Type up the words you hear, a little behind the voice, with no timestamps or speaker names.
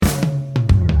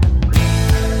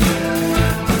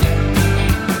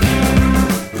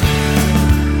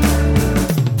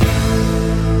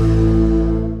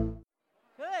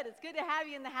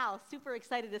Cal. Super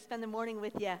excited to spend the morning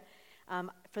with you.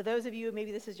 For those of you,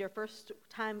 maybe this is your first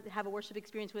time to have a worship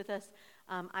experience with us,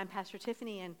 I'm Pastor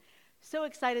Tiffany, and so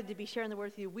excited to be sharing the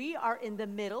word with you. We are in the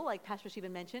middle, like Pastor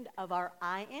Stephen mentioned, of our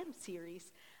I Am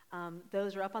series.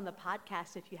 Those are up on the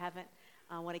podcast if you haven't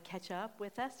want to catch up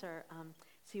with us or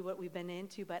see what we've been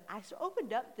into. But I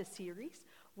opened up the series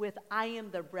with I Am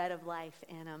the Bread of Life,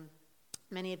 and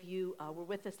many of you were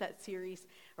with us that series,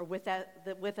 or with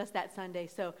us that Sunday.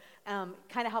 So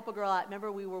kind of help a girl out.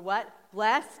 Remember, we were what?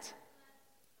 Blessed?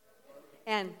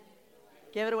 And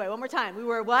give it away. One more time. We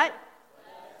were what?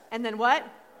 And then what?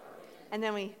 And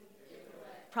then we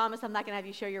promise I'm not going to have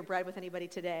you share your bread with anybody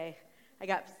today. I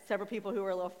got several people who were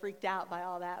a little freaked out by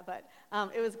all that, but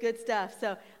it was good stuff.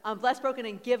 So blessed, broken,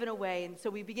 and given away. And so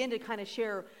we begin to kind of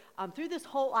share through this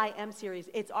whole I Am series.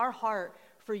 It's our heart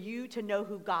for you to know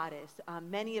who God is.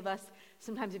 Many of us,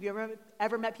 sometimes have you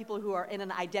ever met people who are in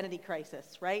an identity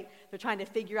crisis, right? They're trying to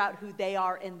figure out who they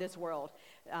are in this world,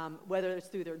 whether it's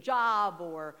through their job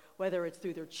or whether it's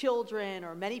through their children,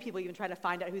 or many people even try to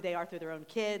find out who they are through their own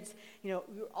kids. You know,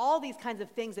 all these kinds of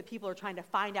things that people are trying to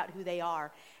find out who they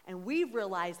are. And we've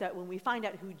realized that when we find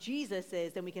out who Jesus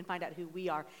is, then we can find out who we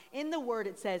are. In the Word,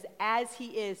 it says, as He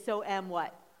is, so am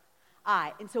what?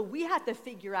 I. And so we have to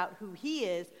figure out who He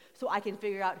is so I can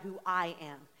figure out who I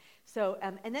am. So,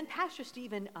 and then Pastor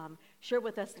Stephen shared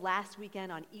with us last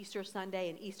weekend on Easter Sunday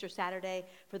and Easter Saturday.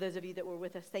 For those of you that were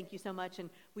with us, thank you so much.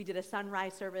 And we did a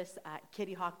sunrise service at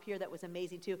Kitty Hawk Pier that was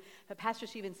amazing too. But Pastor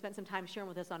Stephen spent some time sharing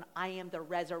with us on I Am the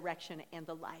Resurrection and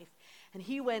the Life. And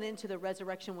he went into the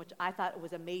resurrection, which I thought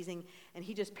was amazing. And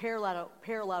he just paralleled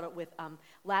it with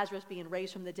Lazarus being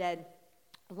raised from the dead.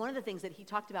 One of the things that he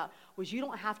talked about was you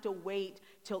don't have to wait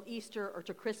till Easter or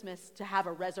to Christmas to have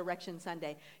a resurrection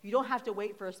Sunday. You don't have to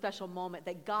wait for a special moment,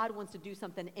 that God wants to do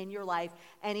something in your life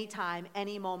anytime,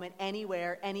 any moment,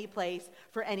 anywhere, any place,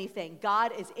 for anything.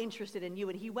 God is interested in you.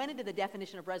 And he went into the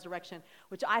definition of resurrection,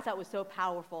 which I thought was so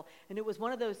powerful. And it was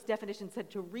one of those definitions that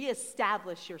to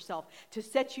reestablish yourself, to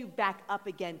set you back up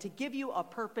again, to give you a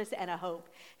purpose and a hope.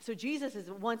 So Jesus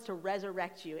wants to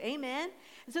resurrect you. Amen?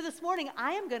 And so this morning,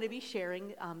 I am going to be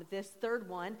sharing this third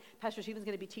one. Pastor Stephen's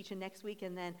going to be teaching next week,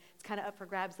 and then it's kind of up for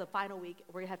grabs the final week.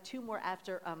 We're going to have two more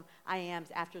after I Ams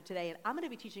after today, and I'm going to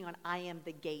be teaching on I Am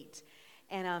the Gate.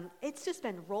 And it's just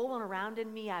been rolling around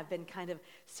in me. I've been kind of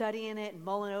studying it and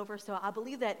mulling over, so I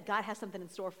believe that God has something in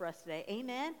store for us today.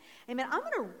 Amen? Amen. I'm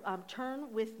going to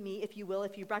turn with me, if you will,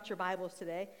 if you brought your Bibles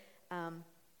today. I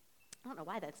don't know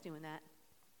why that's doing that.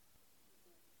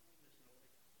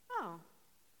 Oh.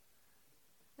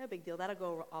 No big deal. That'll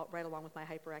go right along with my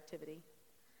hyperactivity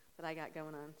that I got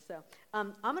going on. So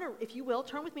I'm going to, if you will,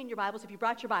 turn with me in your Bibles. If you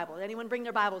brought your Bible. Did anyone bring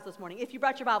their Bibles this morning? If you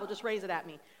brought your Bible, just raise it at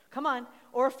me. Come on.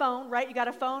 Or a phone, right? You got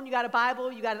a phone, you got a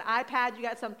Bible, you got an iPad, you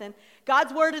got something.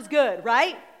 God's Word is good,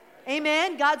 right?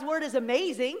 Amen. God's Word is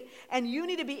amazing, and you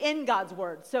need to be in God's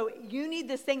Word. So you need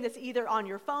this thing that's either on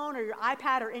your phone or your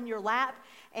iPad or in your lap,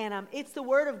 and it's the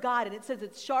Word of God, and it says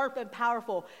it's sharp and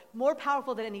powerful, more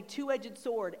powerful than any two-edged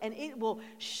sword, and it will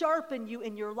sharpen you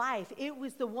in your life.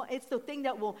 It's the thing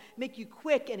that will make you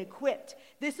quick and equipped.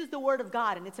 This is the Word of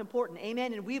God, and it's important.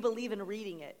 Amen. And we believe in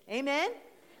reading it. Amen.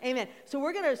 Amen. So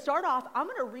we're going to start off. I'm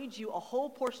going to read you a whole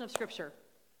portion of Scripture.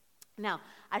 Now,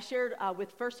 I shared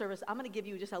with First Service, I'm going to give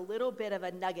you just a little bit of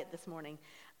a nugget this morning,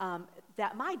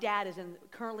 that my dad is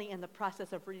currently in the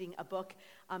process of reading a book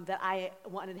that I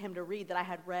wanted him to read, that I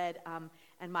had read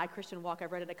in my Christian walk.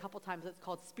 I've read it a couple times. It's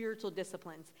called Spiritual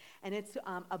Disciplines, and it's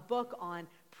a book on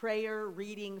prayer,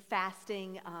 reading,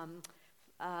 fasting,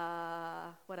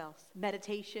 what else?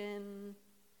 Meditation,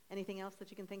 anything else that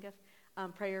you can think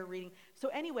of? Prayer, reading. So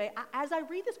anyway, as I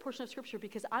read this portion of Scripture,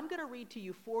 because I'm going to read to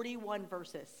you 41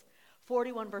 verses.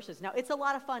 41 verses. Now, it's a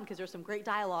lot of fun because there's some great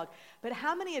dialogue, but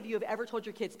how many of you have ever told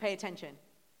your kids, pay attention?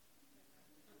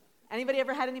 Anybody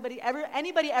ever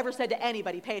said to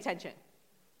anybody, pay attention?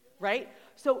 Right?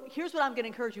 So here's what I'm going to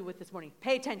encourage you with this morning.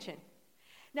 Pay attention.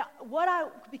 Now,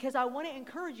 because I want to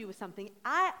encourage you with something,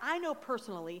 I know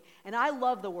personally, and I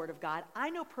love the Word of God,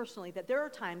 I know personally that there are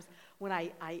times when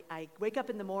I wake up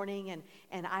in the morning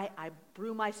and I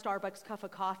brew my Starbucks cup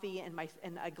of coffee and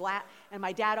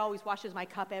my dad always washes my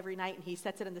cup every night and he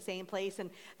sets it in the same place, and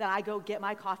then I go get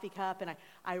my coffee cup and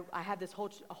I have this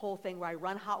whole thing where I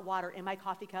run hot water in my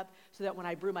coffee cup so that when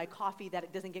I brew my coffee that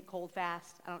it doesn't get cold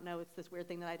fast. I don't know, it's this weird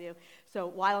thing that I do. So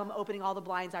while I'm opening all the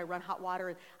blinds, I run hot water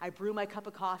and I brew my cup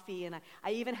of coffee, and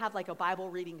I even have like a Bible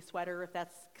reading sweater, if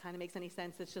that's kind of makes any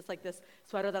sense. It's just like this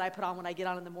sweater that I put on when I get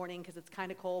on in the morning because it's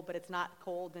kind of cold, but it's not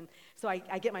cold. And so I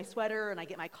get my sweater, and I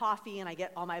get my coffee, and I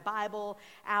get all my Bible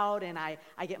out, and I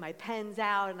get my pens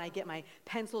out, and I get my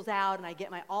pencils out, and I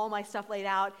get all my stuff laid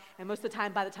out. And most of the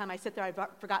time, by the time I sit there, I've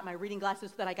forgot my reading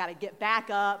glasses, so then I got to get back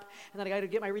up, and then I got to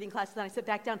get my reading glasses, and I sit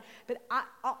back down. But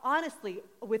honestly,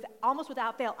 almost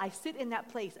without fail, I sit in that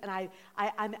place, and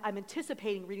I'm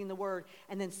anticipating reading the Word,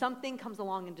 and then something comes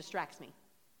along and distracts me.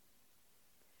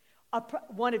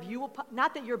 One of you will,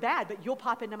 not that you're bad, but you'll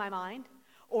pop into my mind,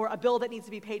 or a bill that needs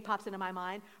to be paid pops into my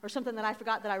mind, or something that I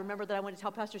forgot that I remember that I wanted to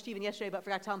tell Pastor Stephen yesterday, but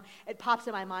forgot to tell him, it pops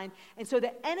in my mind. And so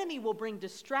the enemy will bring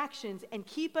distractions and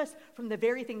keep us from the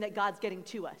very thing that God's getting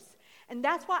to us. And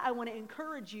that's why I want to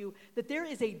encourage you that there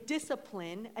is a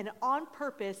discipline and on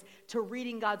purpose to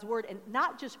reading God's Word, and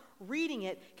not just reading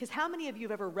it, because how many of you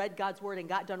have ever read God's Word and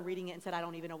got done reading it and said, I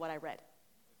don't even know what I read?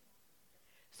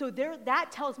 So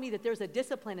that tells me that there's a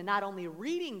discipline in not only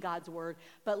reading God's Word,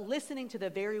 but listening to the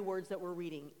very words that we're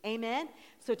reading. Amen?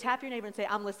 So tap your neighbor and say,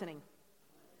 I'm listening.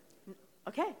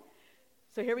 Okay.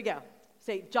 So here we go.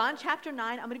 Say, John chapter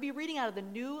 9, I'm going to be reading out of the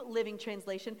New Living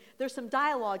Translation. There's some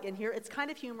dialogue in here. It's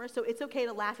kind of humorous, so it's okay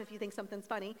to laugh if you think something's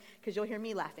funny, because you'll hear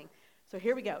me laughing. So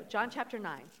here we go. John chapter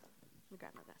 9. Let me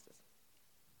grab my glasses.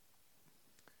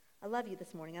 I love you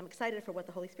this morning. I'm excited for what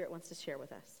the Holy Spirit wants to share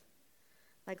with us.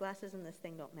 My glasses and this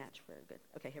thing don't match very good.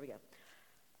 Okay, here we go.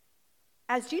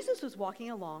 As Jesus was walking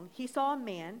along, he saw a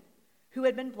man who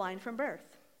had been blind from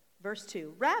birth. Verse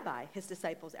 2, Rabbi, his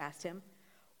disciples asked him,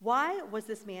 why was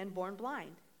this man born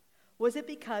blind? Was it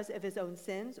because of his own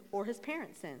sins or his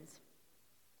parents' sins?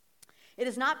 It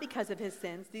is not because of his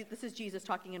sins. This is Jesus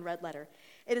talking in red letter.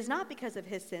 It is not because of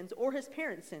his sins or his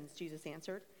parents' sins, Jesus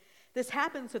answered. This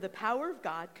happened so the power of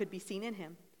God could be seen in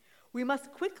him. We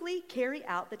must quickly carry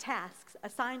out the tasks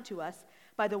assigned to us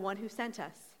by the one who sent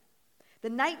us. The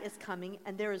night is coming,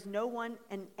 and there is no one,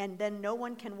 and then no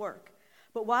one can work.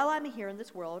 But while I'm here in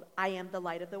this world, I am the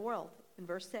light of the world. In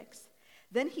verse 6.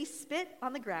 Then he spit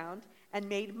on the ground and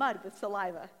made mud with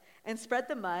saliva and spread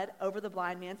the mud over the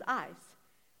blind man's eyes.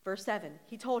 Verse 7,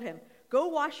 he told him, go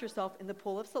wash yourself in the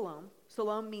pool of Siloam.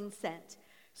 Siloam means sent.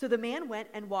 So the man went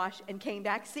and washed and came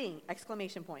back seeing!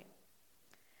 Exclamation point.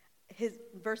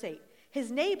 Verse 8, his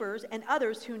neighbors and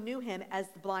others who knew him as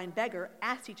the blind beggar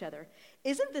asked each other,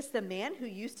 isn't this the man who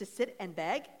used to sit and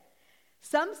beg?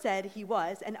 Some said he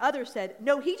was, and others said,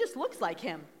 no, he just looks like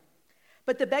him.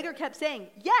 But the beggar kept saying,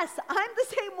 yes, I'm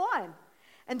the same one.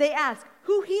 And they asked,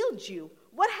 who healed you?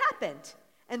 What happened?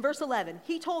 And verse 11,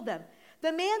 he told them,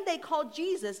 the man they called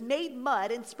Jesus made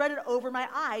mud and spread it over my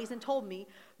eyes and told me,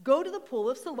 go to the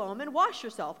pool of Siloam and wash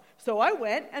yourself. So I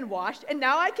went and washed, and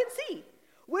now I can see.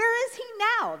 Where is he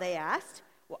now? They asked.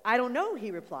 Well, I don't know, he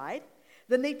replied.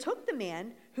 Then they took the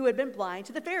man who had been blind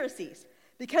to the Pharisees,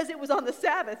 because it was on the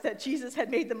Sabbath that Jesus had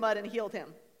made the mud and healed him.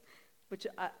 Which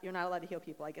you're not allowed to heal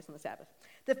people, I guess, on the Sabbath.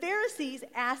 The Pharisees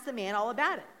asked the man all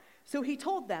about it. So he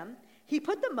told them, he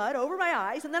put the mud over my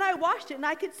eyes, and then I washed it, and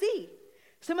I could see.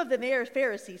 Some of the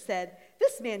Pharisees said,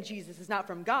 this man Jesus is not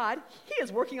from God. He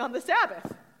is working on the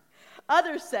Sabbath.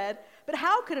 Others said, but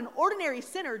how could an ordinary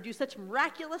sinner do such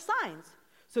miraculous signs?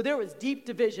 So there was deep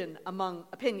division among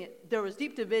opinion. There was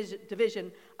deep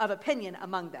division of opinion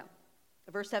among them.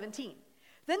 Verse 17.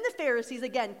 Then the Pharisees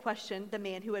again questioned the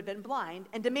man who had been blind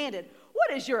and demanded,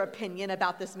 what is your opinion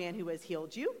about this man who has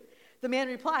healed you? The man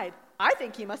replied, I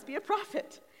think he must be a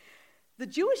prophet. The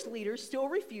Jewish leaders still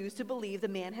refused to believe the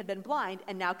man had been blind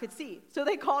and now could see. So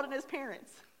they called in his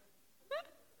parents.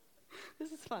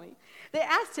 This is funny. They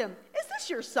asked him, is this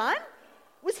your son?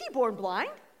 Was he born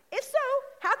blind? If so,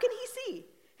 how can he see?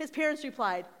 His parents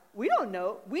replied, we don't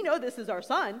know. We know this is our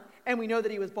son, and we know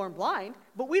that he was born blind,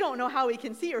 but we don't know how he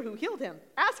can see or who healed him.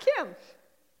 Ask him.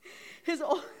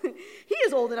 He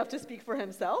is old enough to speak for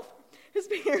himself. His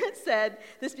parents said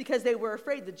this because they were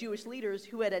afraid the Jewish leaders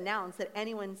who had announced that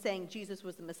anyone saying Jesus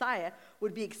was the Messiah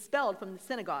would be expelled from the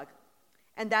synagogue.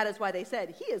 And that is why they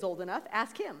said, he is old enough,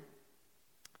 ask him.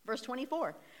 Verse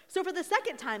 24. So for the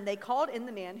second time they called in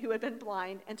the man who had been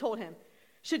blind and told him,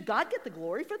 should God get the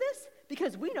glory for this?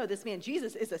 Because we know this man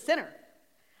Jesus is a sinner.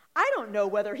 I don't know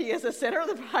whether he is a sinner,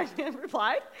 the blind man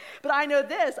replied, but I know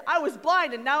this, I was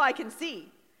blind and now I can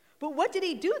see. But what did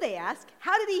he do, they asked.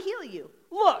 How did he heal you?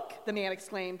 Look, the man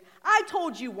exclaimed, I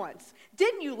told you once.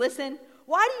 Didn't you listen?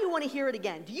 Why do you want to hear it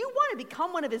again? Do you want to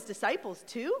become one of his disciples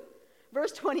too?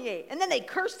 Verse 28, and then they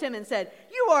cursed him and said,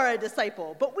 you are a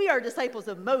disciple, but we are disciples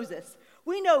of Moses.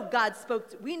 We know God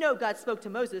spoke to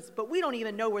Moses, but we don't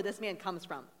even know where this man comes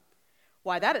from.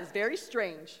 Why, that is very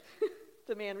strange.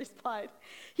 The man replied,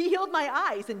 "He healed my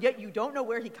eyes, and yet you don't know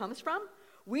where he comes from?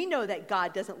 We know that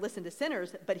God doesn't listen to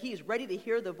sinners, but he is ready to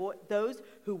hear those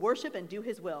who worship and do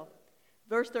his will."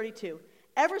 Verse 32,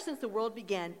 "Ever since the world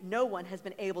began, no one has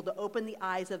been able to open the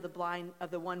eyes of the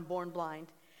one born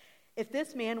blind. If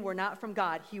this man were not from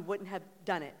God, he wouldn't have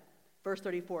done it." Verse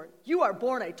 34, "You are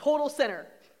born a total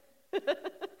sinner."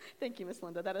 Thank you, Miss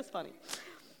Linda. That is funny.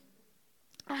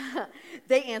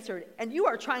 They answered, "And you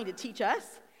are trying to teach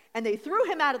us?" And they threw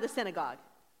him out of the synagogue.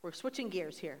 We're switching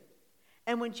gears here.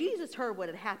 And when Jesus heard what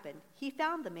had happened, he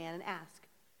found the man and asked,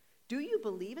 "Do you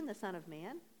believe in the Son of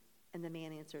Man?" And the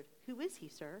man answered, "Who is he,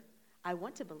 sir? I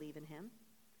want to believe in him."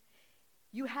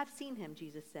 "You have seen him,"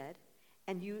 Jesus said,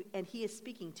 and he is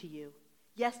speaking to you."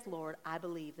 "Yes, Lord, I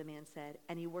believe," the man said,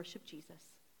 and he worshiped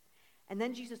Jesus. And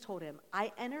then Jesus told him,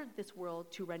 "I entered this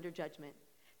world to render judgment,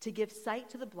 to give sight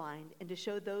to the blind, and to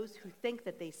show those who think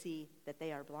that they see that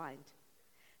they are blind."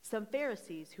 Some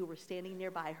Pharisees who were standing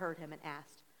nearby heard him and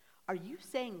asked, "Are you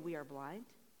saying we are blind?"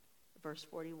 Verse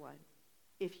 41,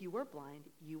 "If you were blind,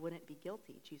 you wouldn't be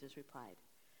guilty," Jesus replied.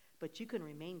 "But you can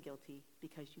remain guilty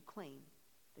because you claim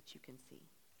that you can see."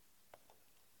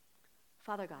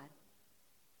 Father God,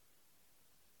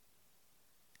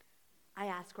 I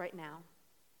ask right now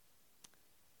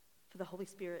for the Holy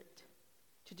Spirit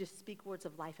to just speak words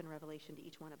of life and revelation to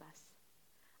each one of us.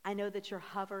 I know that you're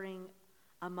hovering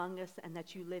among us and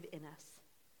that you live in us.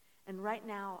 And right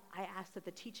now, I ask that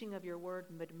the teaching of your word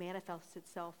would manifest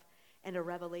itself in a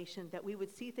revelation, that we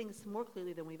would see things more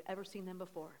clearly than we've ever seen them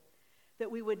before, that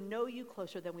we would know you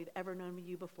closer than we've ever known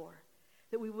you before,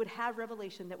 that we would have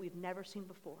revelation that we've never seen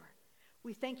before.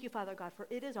 We thank you, Father God, for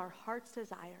it is our heart's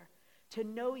desire to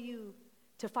know you,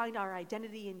 to find our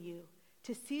identity in you,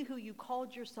 to see who you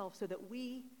called yourself, so that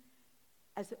we,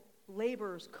 as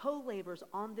laborers, co-laborers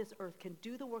on this earth, can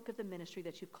do the work of the ministry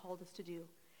that you've called us to do.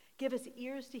 Give us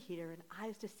ears to hear and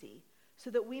eyes to see, so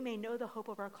that we may know the hope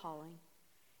of our calling.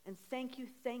 And thank you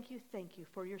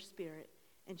for your Spirit.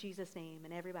 In Jesus' name,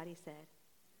 and everybody said,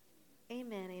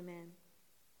 amen, amen.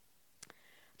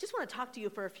 I just want to talk to you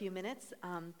for a few minutes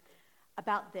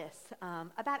about this,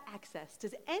 about access.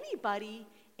 Does anybody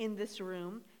in this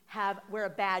room wear a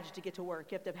badge to get to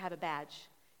work? You have to have a badge.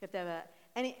 You have to have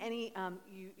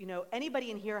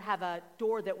anybody in here have a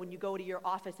door that when you go to your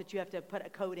office that you have to put a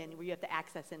code in, where you have to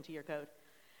access into your code?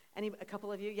 A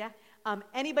couple of you, yeah?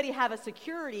 Anybody have a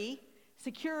security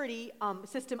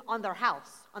system on their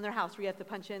house, where you have to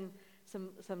punch in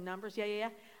some numbers? Yeah.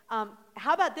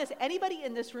 How about this? Anybody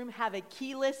in this room have a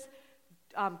keyless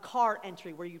car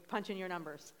entry where you punch in your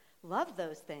numbers? Love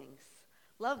those things.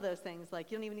 Like,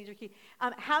 you don't even need your key.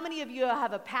 How many of you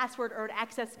have a password or an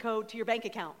access code to your bank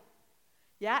account?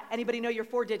 Yeah? Anybody know your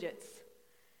 4 digits?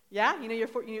 Yeah? You know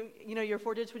your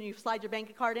 4 digits when you slide your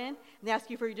bank card in and they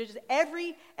ask you for your digits?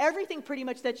 Everything pretty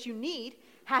much that you need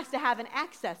has to have an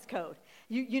access code.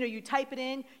 You type it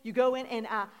in, you go in, and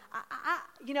I'm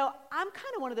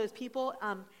kind of one of those people,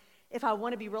 if I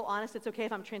want to be real honest, it's okay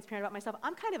if I'm transparent about myself,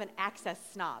 I'm kind of an access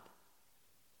snob.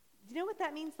 Do you know what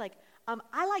that means? Like,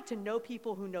 I like to know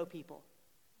people who know people.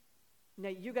 Now,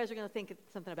 you guys are going to think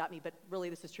it's something about me, but really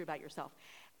this is true about yourself.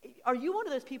 Are you one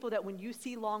of those people that when you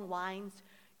see long lines,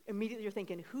 immediately you're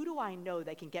thinking, who do I know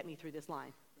that can get me through this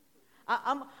line?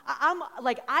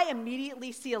 I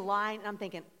immediately see a line, and I'm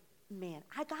thinking, man,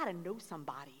 I got to know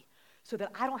somebody so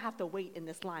that I don't have to wait in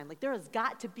this line. Like, there has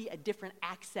got to be a different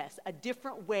access, a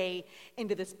different way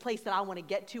into this place that I want to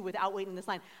get to without waiting in this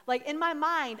line. Like, in my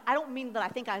mind, I don't mean that I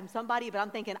think I'm somebody, but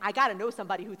I'm thinking, I got to know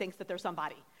somebody who thinks that they're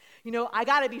somebody. I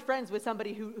got to be friends with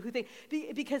somebody who thinks,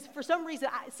 because for some reason,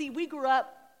 we grew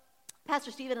up,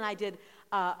 Pastor Stephen and I did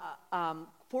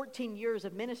 14 years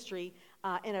of ministry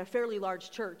in a fairly large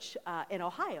church in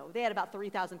Ohio. They had about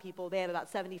 3,000 people. They had about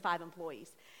 75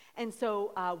 employees. And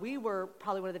so we were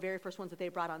probably one of the very first ones that they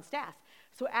brought on staff.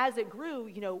 So as it grew,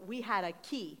 we had a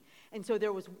key. And so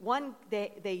there was one,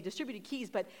 they distributed keys,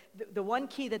 but the one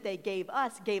key that they gave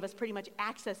us pretty much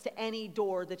access to any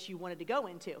door that you wanted to go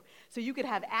into. So you could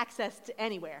have access to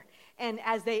anywhere. And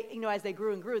as they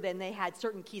grew and grew, then they had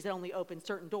certain keys that only opened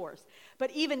certain doors.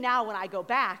 But even now when I go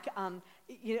back,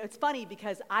 it's funny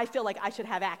because I feel like I should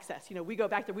have access. We go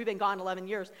back there, we've been gone 11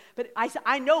 years, but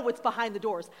I know what's behind the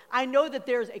doors. I know that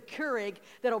there's a Keurig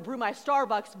that'll brew my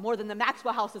Starbucks more than the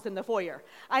Maxwell House is in the foyer.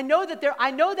 I know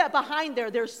that behind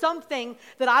there's something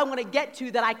that I want to get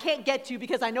to that I can't get to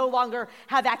because I no longer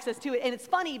have access to it. And it's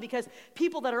funny because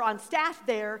people that are on staff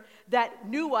there that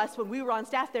knew us when we were on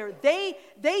staff there, they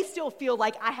still feel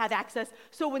like I have access.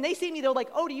 So when they see me, they're like,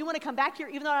 oh, do you want to come back here?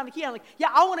 Even though I don't have a key, I'm like, yeah,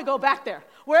 I want to go back there.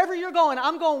 Wherever you're going,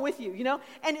 I'm going with you,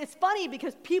 And it's funny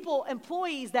because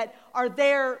employees that are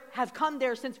there, have come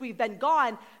there since we've been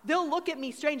gone, they'll look at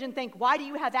me strange and think, why do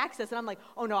you have access? And I'm like,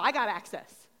 oh no, I got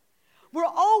access. We're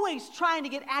always trying to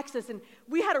get access. And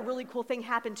we had a really cool thing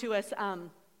happen to us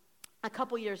a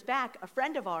couple years back. A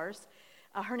friend of ours,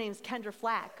 her name's Kendra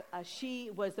Flack.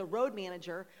 She was the road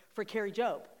manager for Carrie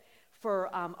Job for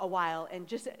a while.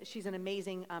 And she's an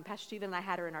amazing, Pastor Stephen and I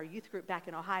had her in our youth group back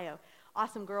in Ohio.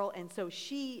 Awesome girl. And so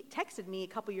she texted me a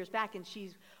couple years back, and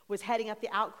she was heading up the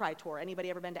Outcry tour. Anybody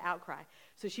ever been to Outcry?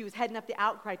 So she was heading up the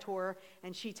Outcry tour,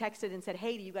 and she texted and said,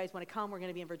 hey, do you guys want to come? We're going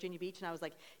to be in Virginia Beach. And I was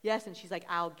like, yes. And she's like,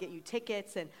 I'll get you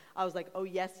tickets. And I was like, oh,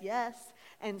 yes, yes.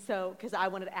 And so, because I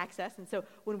wanted access. And so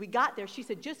when we got there, she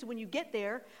said, just when you get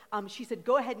there, she said,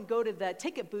 go ahead and go to the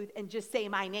ticket booth and just say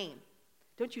my name.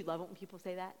 Don't you love it when people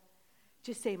say that?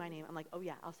 Just say my name. I'm like, oh,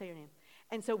 yeah, I'll say your name.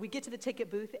 And so we get to the ticket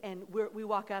booth, and we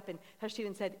walk up, and Pastor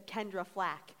Stephen said, Kendra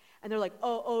Flack. And they're like,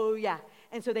 oh, yeah.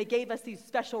 And so they gave us these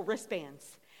special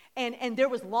wristbands. And there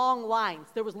was long lines.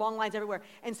 There was long lines everywhere.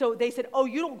 And so they said, oh,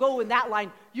 you don't go in that line.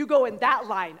 You go in that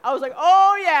line. I was like,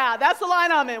 oh, yeah, that's the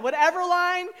line I'm in. Whatever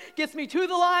line gets me to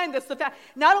the line, that's the fact.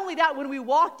 Not only that, when we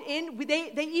walked in,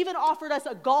 they even offered us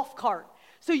a golf cart.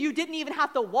 So you didn't even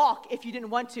have to walk if you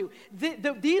didn't want to.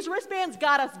 These wristbands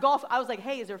got us golf. I was like,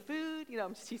 hey, is there food?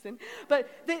 I'm just teasing. But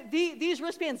these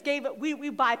wristbands we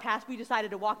bypassed. We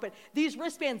decided to walk. But these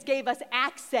wristbands gave us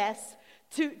access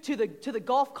to the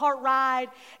golf cart ride.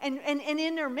 And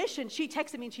in her mission, she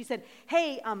texted me and she said,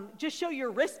 hey, just show your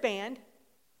wristband.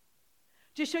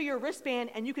 Just show your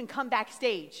wristband and you can come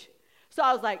backstage. So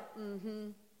I was like,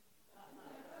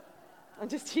 I'm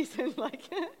just teasing,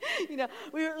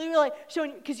 we were like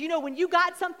showing, because when you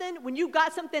got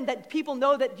something that people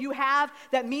know that you have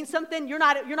that means something, you're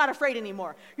not afraid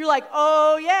anymore. You're like,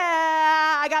 oh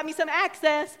yeah, I got me some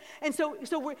access. And so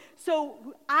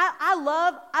I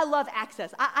love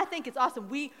access. I think it's awesome.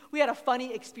 We had a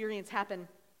funny experience happen.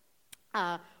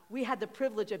 We had the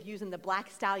privilege of using the Black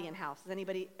Stallion house. Does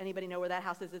anybody know where that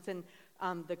house is? It's in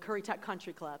the Currituck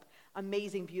Country Club.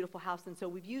 Amazing, beautiful house. And so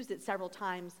we've used it several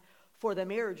times for the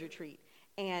marriage retreat,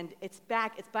 and it's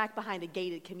back behind a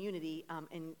gated community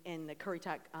in the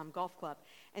Currituck Golf Club.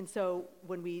 And so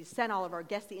when we sent all of our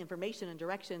guests the information and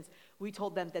directions, we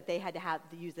told them that they had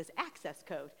to use this access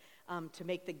code to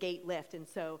make the gate lift. And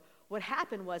so what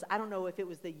happened was, I don't know if it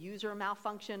was the user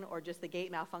malfunction or just the gate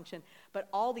malfunction, but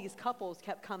all these couples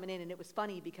kept coming in, and it was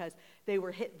funny because they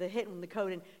were hitting the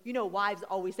code. And wives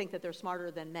always think that they're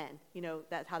smarter than men.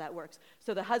 That's how that works.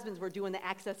 So the husbands were doing the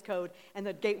access code, and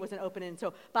the gate wasn't opening. And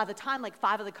so by the time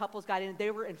 5 of the couples got in, they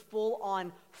were in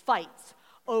full-on fights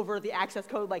over the access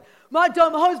code, like, my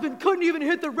dumb husband couldn't even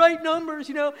hit the right numbers,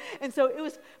 And so it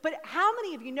was, but how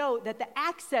many of you know that the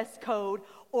access code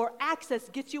or access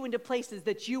gets you into places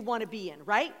that you want to be in,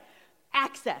 right?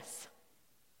 Access.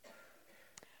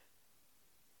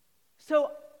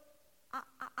 So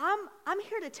I'm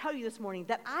here to tell you this morning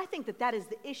that I think that is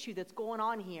the issue that's going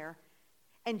on here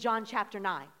in John chapter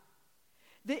 9.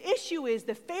 The issue is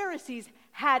the Pharisees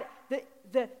had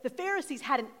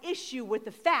an issue with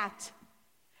the fact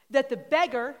that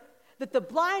the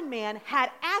blind man had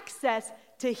access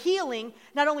to healing.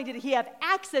 Not only did he have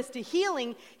access to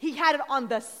healing, he had it on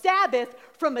the Sabbath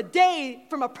from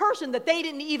a person that they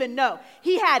didn't even know.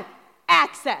 He had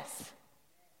access.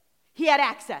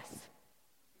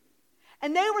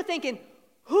 And they were thinking,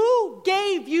 who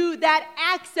gave you that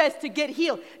access to get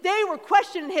healed? They were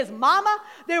questioning his mama.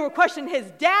 They were questioning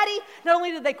his daddy. Not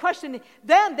only did they question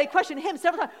them, they questioned him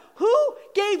several times. Who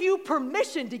gave you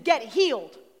permission to get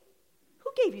healed?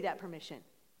 Who gave you that permission?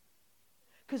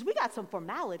 Because we got some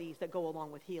formalities that go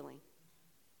along with healing.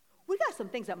 We got some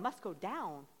things that must go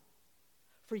down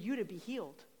for you to be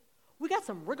healed. We got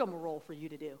some rigmarole for you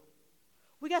to do.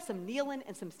 We got some kneeling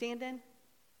and some standing.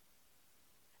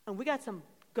 And we got some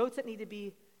goats that need to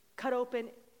be cut open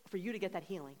for you to get that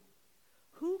healing.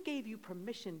 Who gave you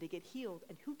permission to get healed,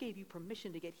 and who gave you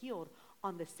permission to get healed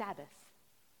on the Sabbath?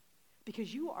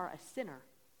 Because you are a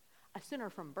sinner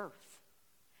from birth.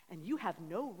 And you have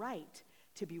no right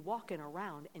to be walking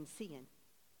around and seeing.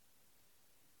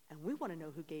 And we want to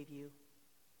know who gave you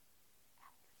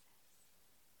access.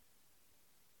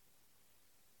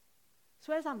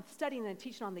 So as I'm studying and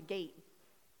teaching on the gate,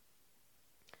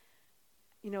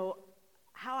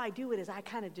 how I do it is I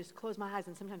kind of just close my eyes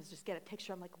and sometimes just get a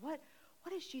picture. I'm like, what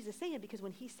is Jesus saying? Because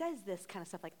when he says this kind of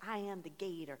stuff, like, I am the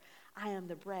gate or I am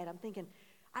the bread,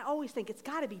 I always think it's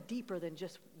got to be deeper than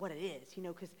just what it is,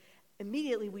 because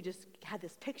immediately we just had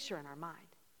this picture in our mind.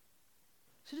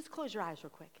 So just close your eyes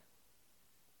real quick.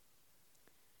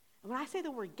 And when I say the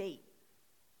word gate,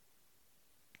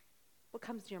 what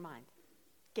comes to your mind?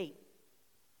 Gate.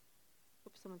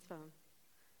 Oops, someone's phone.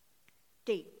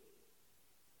 Gate.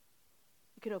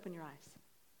 You could open your eyes.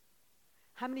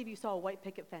 How many of you saw a white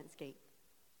picket fence gate?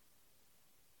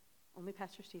 Only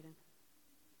Pastor Stephen.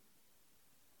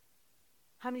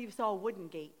 How many of you saw a wooden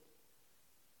gate?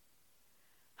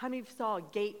 How many of you saw a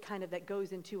gate kind of that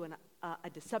goes into a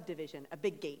subdivision, a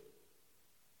big gate?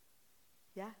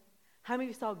 Yeah? How many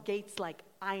of you saw gates like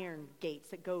iron gates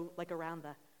that go like around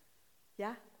the,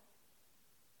 yeah?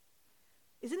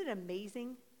 Isn't it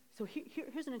amazing? So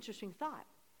here's an interesting thought.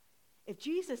 If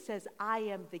Jesus says, I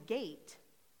am the gate,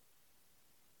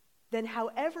 then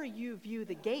however you view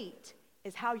the gate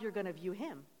is how you're going to view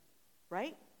him,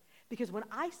 right? Because when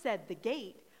I said the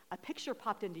gate, a picture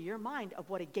popped into your mind of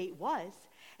what a gate was.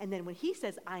 And then when he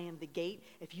says, I am the gate,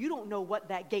 if you don't know what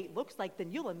that gate looks like,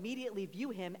 then you'll immediately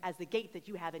view him as the gate that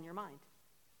you have in your mind.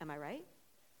 Am I right?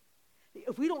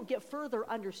 If we don't get further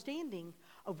understanding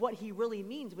of what he really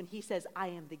means when he says, I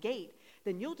am the gate,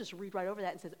 then you'll just read right over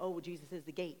that and says, oh, well, Jesus is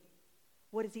the gate.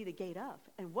 What is he the gate of?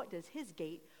 And what does his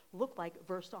gate look like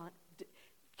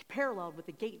paralleled with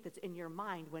the gate that's in your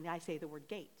mind when I say the word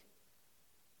gate?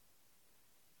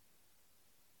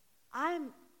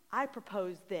 I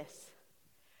propose this,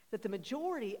 that the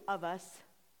majority of us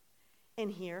in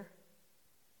here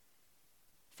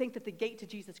think that the gate to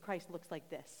Jesus Christ looks like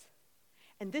this.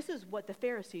 And this is what the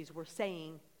Pharisees were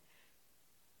saying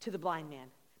to the blind man.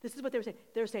 This is what they were saying.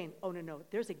 They're saying, oh, no,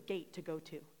 there's a gate to go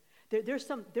to. There's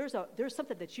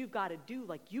something that you've got to do,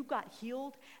 like you got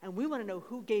healed, and we want to know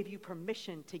who gave you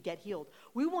permission to get healed.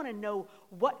 We want to know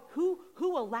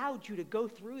who allowed you to go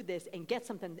through this and get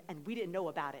something and we didn't know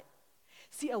about it.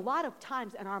 See, a lot of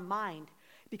times in our mind,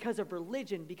 because of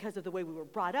religion, because of the way we were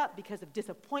brought up, because of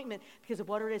disappointment, because of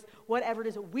whatever it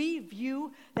is, we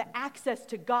view the access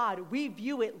to God, we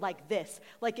view it like this,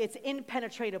 like it's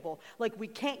impenetrable, like we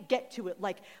can't get to it,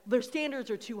 like their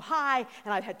standards are too high,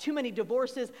 and I've had too many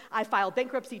divorces, I filed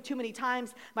bankruptcy too many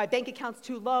times, my bank account's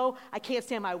too low, I can't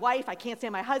stand my wife, I can't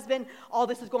stand my husband, all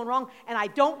this is going wrong, and I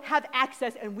don't have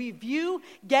access, and we view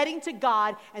getting to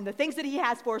God and the things that he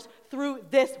has for us through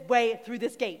this way, through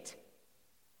this gate.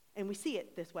 And we see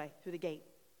it this way, through the gate.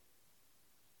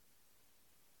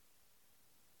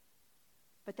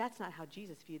 But that's not how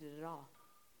Jesus viewed it at all.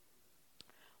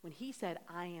 When he said,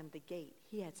 I am the gate,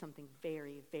 he had something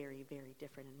very, very, very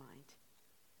different in mind.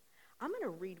 I'm going to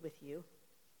read with you,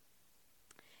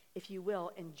 if you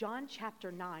will, in John chapter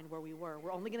 9, where we were.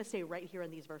 We're only going to say right here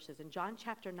in these verses. In John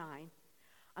chapter 9,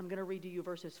 I'm going to read to you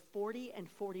verses 40 and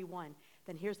 41.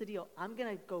 Then here's the deal. I'm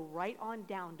going to go right on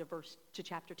down to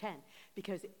chapter 10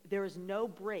 because there is no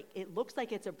break. It looks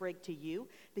like it's a break to you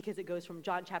because it goes from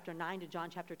John chapter 9 to John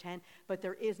chapter 10, but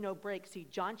there is no break. See,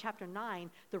 John chapter 9,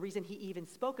 the reason he even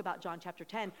spoke about John chapter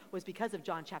 10 was because of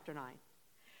John chapter 9.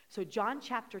 So John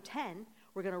chapter 10,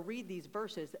 we're going to read these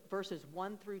verses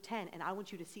 1 through 10, and I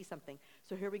want you to see something.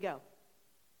 So here we go.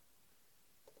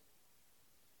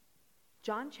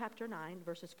 John chapter 9,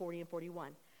 verses 40 and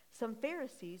 41. Some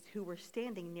Pharisees who were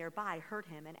standing nearby heard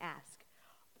him and asked,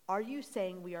 are you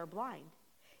saying we are blind?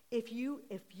 If you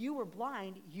were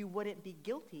blind, you wouldn't be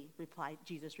guilty,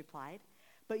 Jesus replied.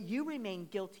 But you remain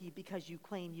guilty because you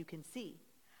claim you can see.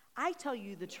 I tell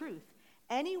you the truth.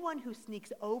 Anyone who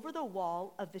sneaks over the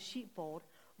wall of the sheepfold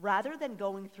rather than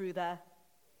going through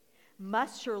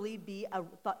must surely be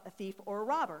a thief or a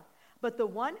robber. But the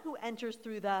one who enters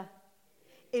through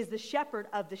is the shepherd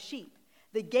of the sheep.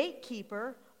 The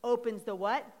gatekeeper opens the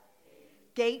what?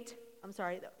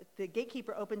 The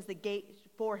gatekeeper opens the gate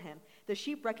for him. The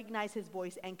sheep recognize his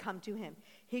voice and come to him.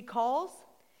 He calls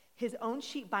his own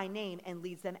sheep by name and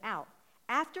leads them out.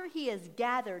 After he has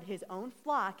gathered his own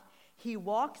flock, he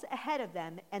walks ahead of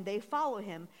them and they follow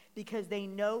him because they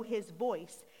know his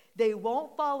voice. They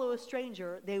won't follow a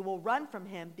stranger. They will run from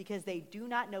him because they do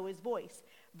not know his voice.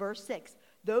 Verse 6,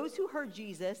 those who heard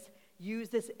Jesus use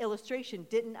this illustration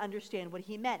didn't understand what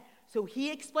he meant. So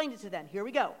he explained it to them. Here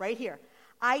we go, right here.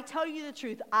 I tell you the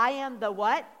truth. I am the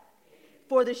what?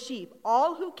 For the sheep.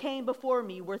 All who came before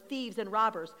me were thieves and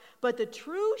robbers, but the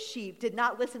true sheep did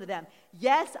not listen to them.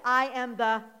 Yes, I am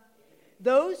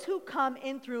those who come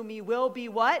in through me will be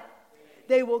what?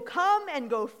 They will come and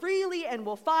go freely and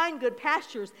will find good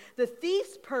pastures. The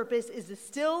thief's purpose is to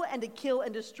steal and to kill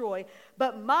and destroy,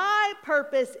 but my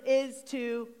purpose is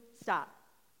to stop.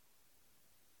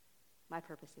 My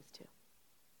purpose is to.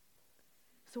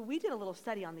 So we did a little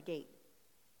study on the gate.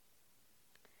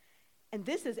 And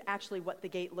this is actually what the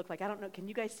gate looked like. I don't know, can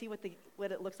you guys see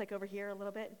what it looks like over here a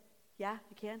little bit? Yeah,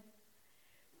 you can?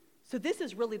 So this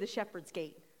is really the shepherd's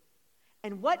gate.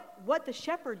 And what the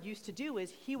shepherd used to do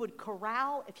is he would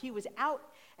corral, if he was out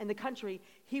in the country,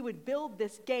 he would build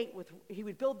this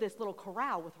little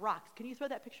corral with rocks. Can you throw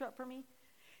that picture up for me?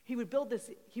 He would build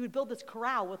this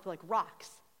corral with like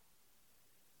rocks.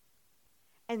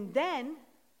 And then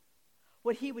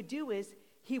what he would do is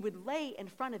he would lay in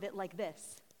front of it like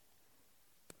this.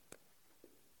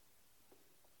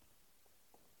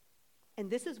 And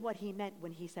this is what he meant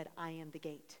when he said, I am the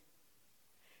gate.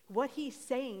 What he's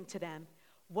saying to them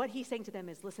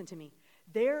is, listen to me.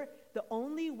 The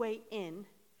only way in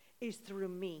is through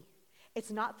me. It's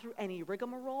not through any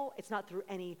rigmarole. It's not through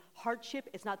any hardship.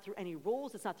 It's not through any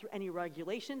rules. It's not through any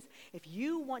regulations. If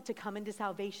you want to come into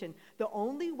salvation, the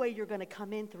only way you're going to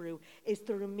come in through is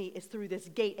through me. It's through this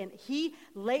gate. And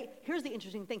here's the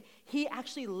interesting thing. He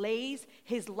actually lays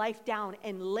his life down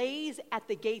and lays at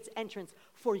the gate's entrance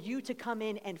for you to come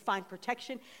in and find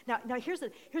protection. Now here's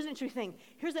an interesting thing.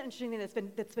 Here's an interesting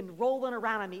thing that's been rolling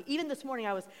around on me. Even this morning,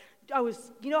 I was,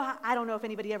 I don't know if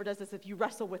anybody ever does this, if you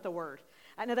wrestle with the word.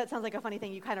 I know that sounds like a funny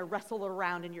thing. You kind of wrestle it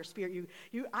around in your spirit.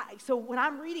 So when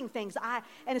I'm reading things,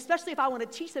 and especially if I want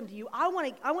to teach them to you, I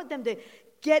want them to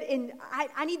get in.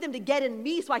 I need them to get in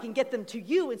me so I can get them to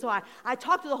you. And so I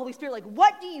talk to the Holy Spirit like,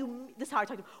 this is how I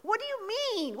talk to him. What do you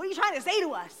mean? What are you trying to say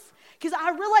to us? Because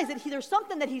I realize that there's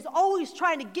something that he's always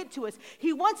trying to get to us.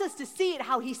 He wants us to see it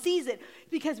how he sees it,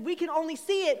 because we can only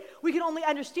see it, we can only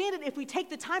understand it if we take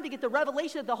the time to get the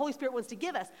revelation that the Holy Spirit wants to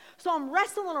give us. So I'm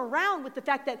wrestling around with the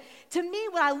fact that, to me,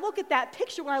 when I look at that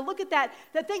picture, when I look at that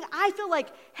thing, I feel like,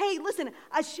 hey, listen,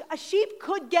 a sheep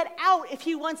could get out if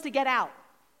he wants to get out.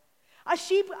 A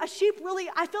sheep really,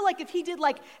 I feel like if he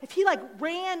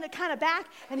ran kind of back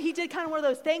and he did kind of one of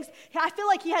those things, I feel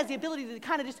like he has the ability to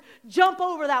kind of just jump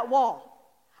over that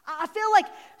wall. I feel like,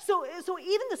 so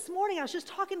even this morning I was just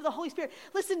talking to the Holy Spirit.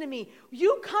 Listen to me,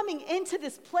 you coming into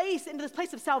this place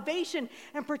of salvation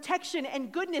and protection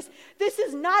and goodness, this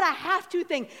is not a have-to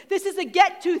thing. This is a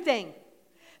get-to thing.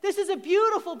 This is a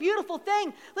beautiful, beautiful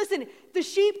thing. Listen, the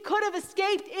sheep could have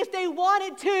escaped if they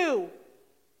wanted to.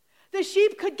 The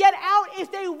sheep could get out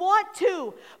if they want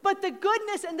to, but the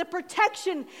goodness and the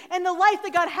protection and the life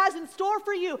that God has in store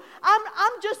for you,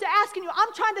 I'm just asking you,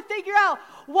 I'm trying to figure out,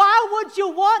 why would you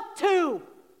want to?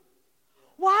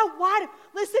 Why?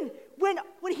 Listen,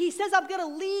 when he says, I'm going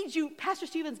to lead you, Pastor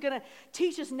Stephen's going to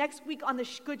teach us next week on the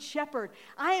Good Shepherd.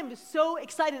 I am so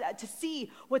excited to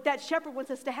see what that shepherd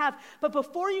wants us to have. But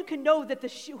before you can know that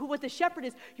what the shepherd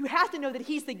is, you have to know that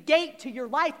he's the gate to your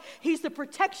life. He's the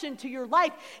protection to your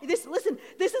life. This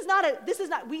is not,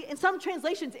 in some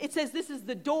translations, it says this is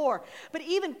the door. But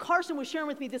even Carson was sharing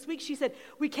with me this week, she said,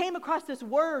 we came across this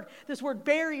word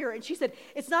barrier, and she said,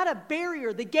 it's not a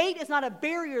barrier. The gate is not a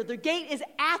barrier. The gate is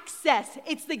access.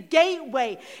 It's the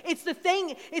gateway. It's the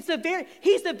thing. He's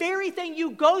the very thing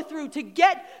you go through to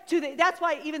get to that's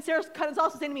why even Sarah Cuttins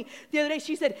also saying to me the other day,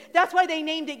 she said, that's why they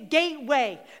named it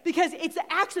Gateway, because it's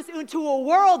access into a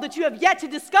world that you have yet to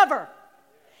discover.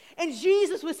 And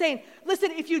Jesus was saying,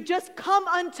 listen, if you just come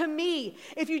unto me,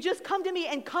 if you just come to me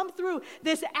and come through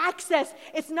this access,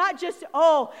 it's not just,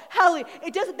 hallelujah.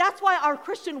 It doesn't, that's why our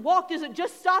Christian walk doesn't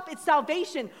just stop at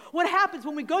salvation. What happens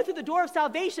when we go through the door of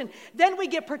salvation? Then we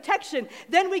get protection,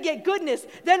 then we get goodness,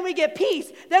 then we get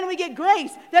peace, then we get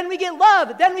grace, then we get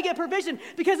love, then we get provision,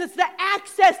 because it's the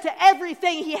access to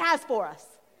everything he has for us.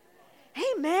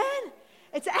 Amen.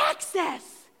 It's access.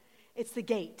 It's the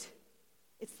gate.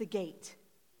 It's the gate.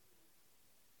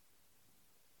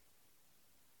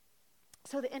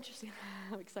 So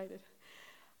I'm excited.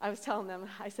 I was telling them,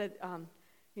 I said,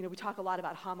 we talk a lot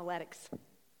about homiletics.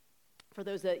 For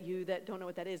those of you that don't know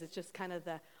what that is, it's just kind of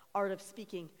the art of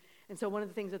speaking. And so one of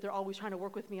the things that they're always trying to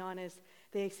work with me on is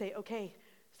they say, okay,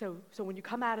 so when you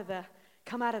come out of the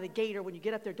gate, or when you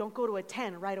get up there, don't go to a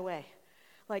 10 right away.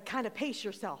 Like, kind of pace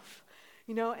yourself.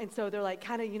 And so they're like,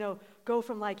 kind of, go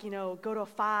from go to a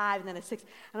 5 and then a 6.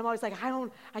 And I'm always like,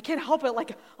 I can't help it.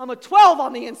 Like, I'm a 12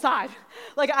 on the inside.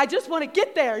 Like, I just want to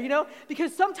get there,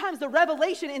 because sometimes the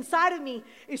revelation inside of me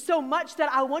is so much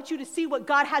that I want you to see what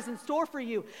God has in store for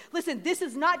you. Listen, this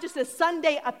is not just a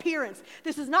Sunday appearance.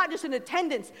 This is not just an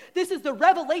attendance. This is the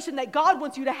revelation that God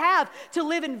wants you to have to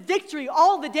live in victory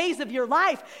all the days of your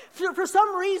life. For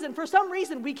some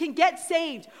reason, we can get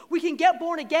saved. We can get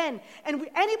born again. And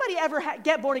anybody ever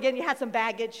get born again, you had some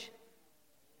baggage?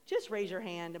 Just raise your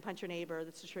hand and punch your neighbor.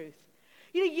 That's the truth.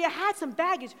 You had some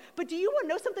baggage, but do you want to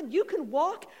know something? You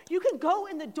can go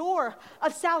in the door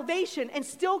of salvation and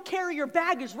still carry your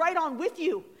baggage right on with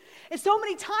you. And so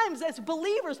many times as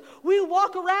believers, we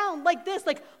walk around like this,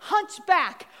 like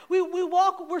hunchback. We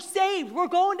walk, we're saved, we're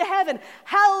going to heaven,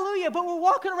 hallelujah, but we're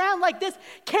walking around like this,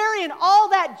 carrying all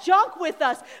that junk with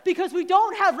us because we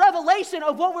don't have revelation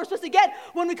of what we're supposed to get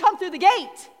when we come through the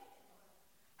gate.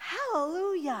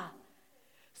 Hallelujah.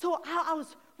 So I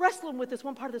was wrestling with this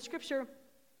one part of the scripture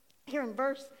here in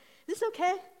verse. Is this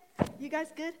okay? You guys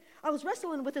good? I was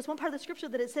wrestling with this one part of the scripture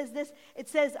that it says this. It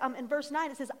says in verse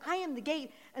 9, it says, I am the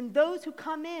gate, and those who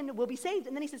come in will be saved.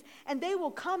 And then he says, and they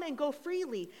will come and go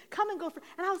freely. Come and go free.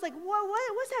 And I was like,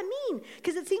 what's that mean?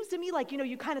 Because it seems to me like,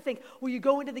 you kind of think, well, you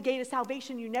go into the gate of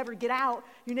salvation, you never get out.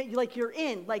 You're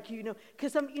in.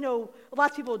 Because a lot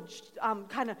of people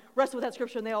kind of wrestle with that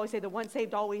scripture, and they always say the once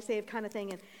saved, always saved kind of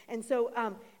thing.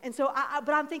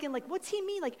 But I'm thinking, like, what's he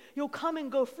mean? Like, you'll come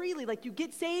and go freely. Like, you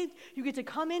get saved, you get to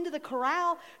come into the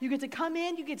corral, you get to come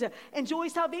in, you get to enjoy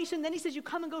salvation. Then he says you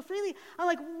come and go freely. I'm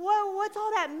like, what's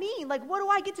all that mean? Like, what do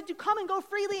I get to do? Come and go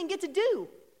freely and get to do?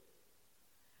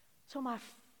 So my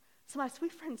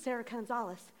sweet friend Sarah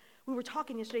Gonzalez, we were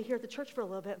talking yesterday here at the church for a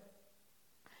little bit.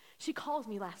 She calls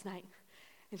me last night,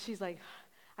 and she's like,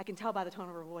 I can tell by the tone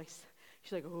of her voice.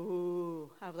 She's like, ooh.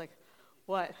 I was like,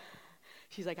 what?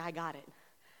 She's like, I got it.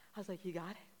 I was like, you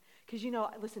got it? Because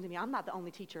listen to me, I'm not the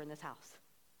only teacher in this house.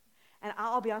 And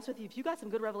I'll be honest with you, if you got some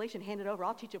good revelation, hand it over.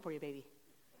 I'll teach it for you, baby.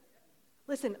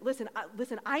 Listen,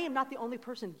 I am not the only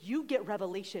person. You get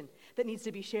revelation that needs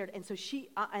to be shared. And so she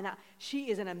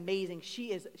is an amazing,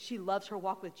 she loves her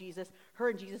walk with Jesus. Her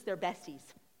and Jesus, they're besties.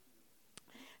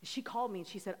 She called me and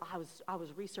she said, I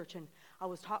was researching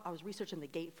the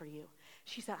gate for you.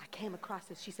 She said, I came across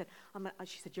this. She said,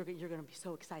 you're going to be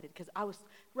so excited. Because I was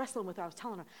wrestling with her. I was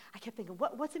telling her, I kept thinking,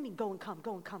 what's it mean, go and come,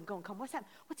 go and come, go and come? What's that?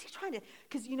 What's he trying to,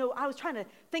 because, I was trying to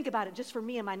think about it just for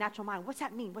me in my natural mind. What's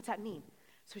that mean? What's that mean?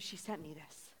 So she sent me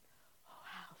this. Oh,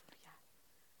 hallelujah.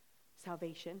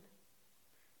 Salvation,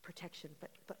 protection.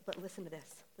 But listen to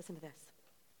this. Listen to this.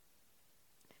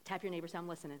 Tap your neighbor, say, I'm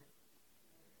listening.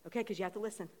 Okay, because you have to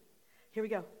listen. Here we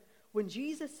go. When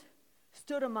Jesus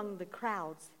stood among the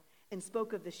crowds and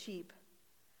spoke of the sheep,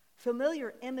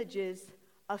 familiar images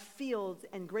of fields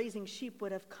and grazing sheep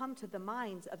would have come to the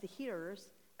minds of the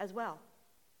hearers as well.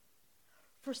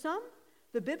 For some,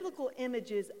 the biblical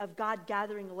images of God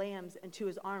gathering lambs into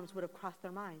his arms would have crossed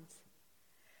their minds.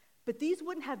 But these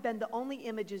wouldn't have been the only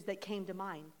images that came to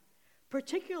mind,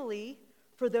 particularly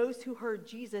for those who heard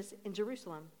Jesus in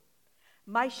Jerusalem.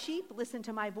 My sheep listen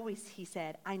to my voice, he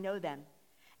said. I know them,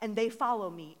 and they follow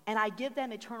me, and I give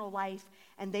them eternal life,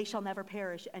 and they shall never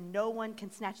perish, and no one can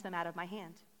snatch them out of my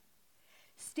hand.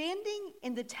 Standing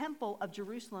in the temple of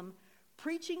Jerusalem,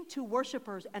 preaching to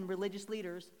worshipers and religious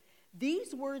leaders,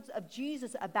 these words of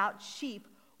Jesus about sheep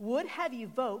would have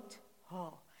evoked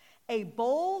a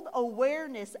bold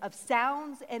awareness of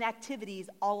sounds and activities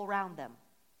all around them.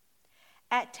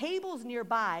 At tables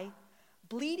nearby,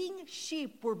 bleating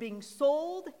sheep were being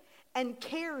sold and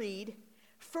carried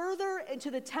further into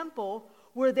the temple,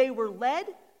 where they were led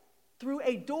through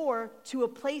a door to a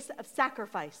place of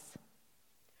sacrifice.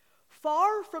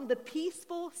 Far from the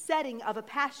peaceful setting of a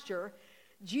pasture,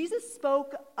 Jesus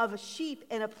spoke of a sheep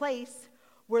in a place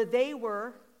where they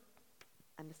were,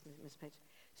 I missed page.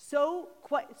 So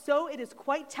it is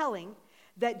quite telling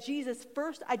that Jesus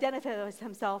first identifies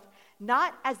himself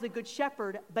not as the good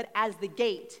shepherd, but as the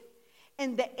gate.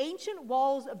 In the ancient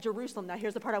walls of Jerusalem, now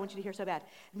here's the part I want you to hear so bad.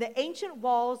 In the ancient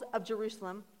walls of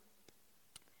Jerusalem,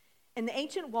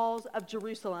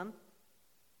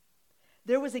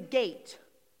 there was a gate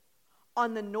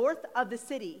on the north of the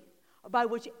city by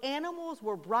which animals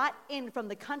were brought in from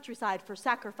the countryside for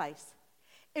sacrifice.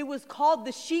 It was called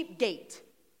the sheep gate.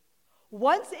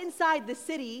 Once inside the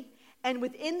city and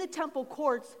within the temple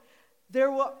courts, there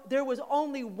was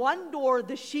only one door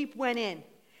the sheep went in,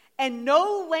 and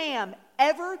no lamb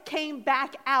ever came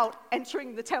back out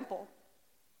entering the temple.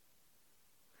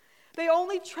 They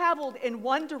only traveled in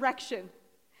one direction,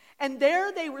 and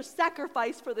there they were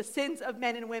sacrificed for the sins of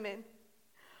men and women.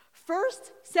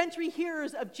 First century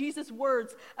hearers of Jesus'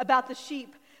 words about the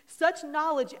sheep, such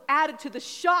knowledge added to the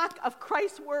shock of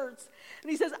Christ's words.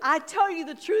 And he says, I tell you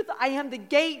the truth, I am the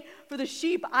gate for the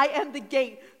sheep. I am the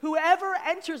gate. Whoever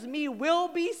enters me will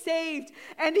be saved,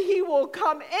 and he will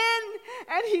come in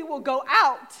and he will go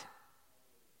out.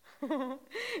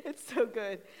 It's so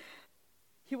good.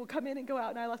 He will come in and go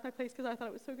out. And I lost my place because I thought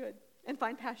it was so good. And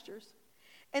find pastures.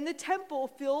 And the temple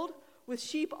filled with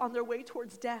sheep on their way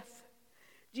towards death.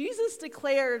 Jesus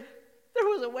declared there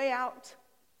was a way out.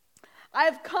 I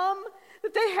have come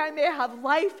that they may have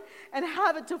life and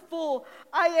have it to full.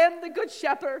 I am the good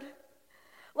shepherd.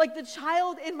 Like the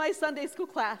child in my Sunday school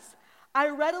class, I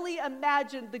readily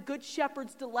imagine the good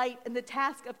shepherd's delight in the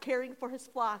task of caring for his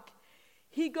flock.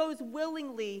 He goes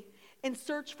willingly in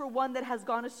search for one that has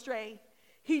gone astray.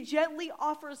 He gently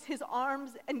offers his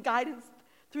arms and guidance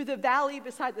through the valley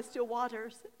beside the still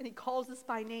waters, and he calls us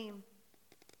by name.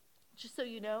 Just so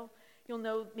you know, you'll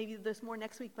know maybe there's more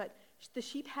next week, but the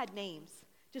sheep had names.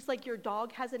 Just like your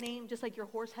dog has a name, just like your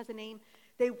horse has a name.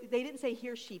 They didn't say,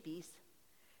 here, sheepies.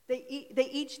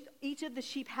 Each of the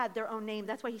sheep had their own name.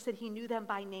 That's why he said he knew them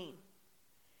by name.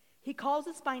 He calls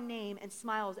us by name and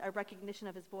smiles at recognition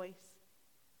of his voice.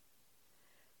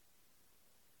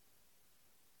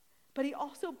 But he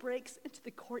also breaks into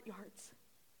the courtyards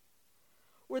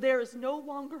where there is no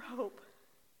longer hope.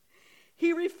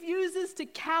 He refuses to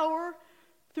cower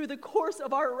through the course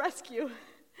of our rescue.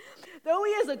 Though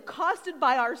he is accosted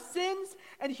by our sins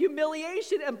and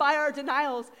humiliation and by our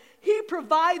denials, he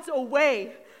provides a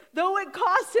way. Though it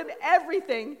costs him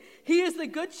everything, he is the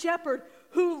good shepherd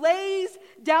who lays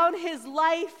down his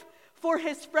life for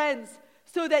his friends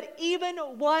so that even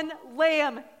one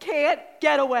lamb can't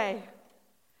get away.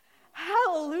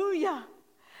 Hallelujah.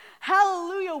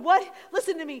 Hallelujah.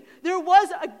 Listen to me. There was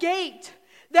a gate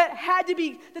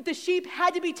that the sheep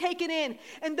had to be taken in,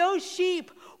 and those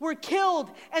sheep were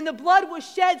killed, and the blood was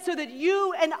shed so that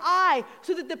you and I,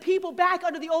 so that the people back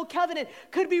under the old covenant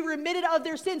could be remitted of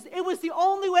their sins. It was the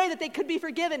only way that they could be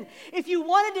forgiven. If you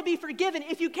wanted to be forgiven,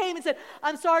 if you came and said,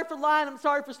 I'm sorry for lying, I'm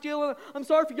sorry for stealing, I'm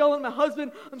sorry for yelling at my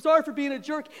husband, I'm sorry for being a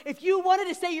jerk. If you wanted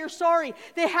to say you're sorry,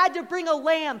 they had to bring a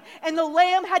lamb, and the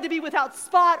lamb had to be without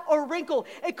spot or wrinkle.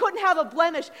 It couldn't have a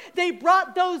blemish. They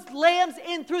brought those lambs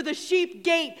in through the sheep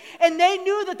gate, and they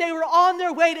knew that they were on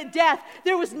their way to death.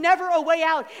 There was never a way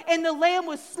out. And the lamb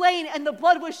was slain and the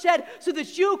blood was shed so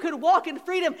that you could walk in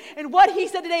freedom. And what he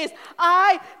said today is,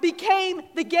 I became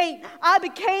the gate. I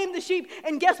became the sheep.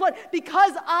 And guess what?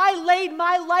 Because I laid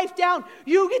my life down,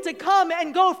 you get to come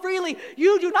and go freely.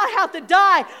 You do not have to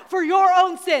die for your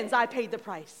own sins. I paid the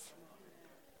price.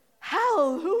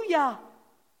 Hallelujah.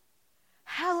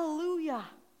 Hallelujah.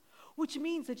 Which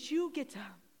means that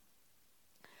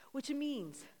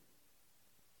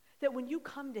that when you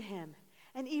come to him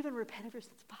and even repent of your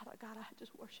sins, Father God, I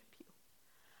just worship you.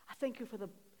 I thank you for the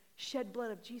shed blood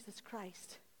of Jesus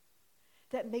Christ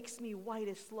that makes me white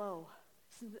as snow.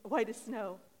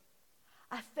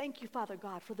 I thank you, Father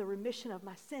God, for the remission of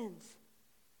my sins.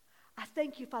 I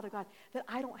thank you, Father God, that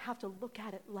I don't have to look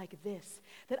at it like this,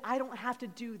 that I don't have to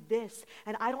do this,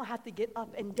 and I don't have to get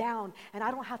up and down, and I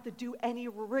don't have to do any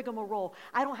rigmarole.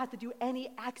 I don't have to do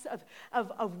any acts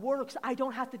of works. I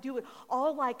don't have to do it.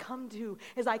 All I come to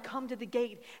is I come to the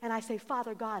gate, and I say,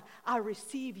 Father God, I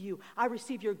receive you. I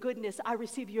receive your goodness. I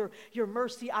receive your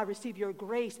mercy. I receive your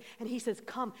grace. And he says,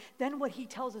 come. Then what he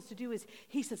tells us to do is,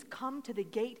 he says, come to the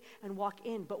gate and walk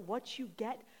in. But what you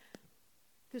get,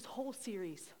 this whole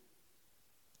series,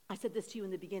 I said this to you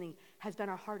in the beginning, has been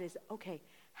our heart is, okay,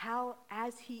 how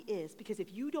as he is, because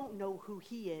if you don't know who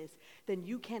he is, then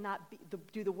you cannot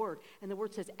do the word. And the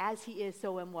word says, as he is,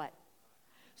 so am what?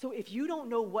 So if you don't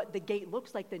know what the gate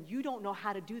looks like, then you don't know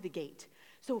how to do the gate.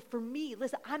 So for me,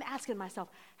 listen, I'm asking myself,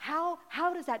 how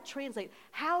does that translate?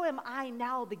 How am I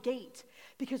now the gate?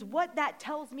 Because what that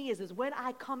tells me is when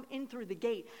I come in through the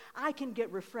gate, I can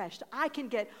get refreshed. I can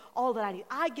get all that I need.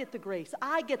 I get the grace.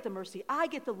 I get the mercy. I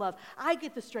get the love. I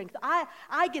get the strength. I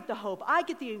get the hope. I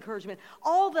get the encouragement.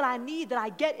 All that I need that I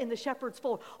get in the shepherd's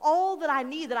fold. All that I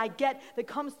need that I get that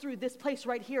comes through this place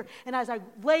right here. And as I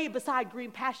lay beside green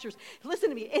pastures, listen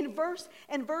to me. In verse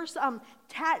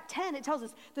 10, it tells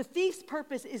us the thief's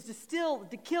purpose is to steal,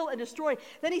 to kill, and destroy.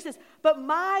 Then he says, but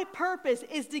my purpose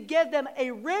is to give them a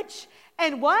rich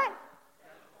and what?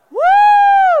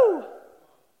 Woo!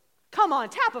 Come on,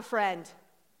 tap a friend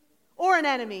or an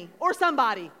enemy or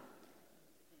somebody.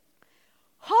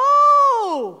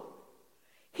 Oh!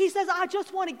 He says, I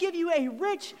just want to give you a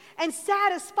rich and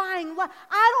satisfying life.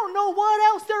 I don't know what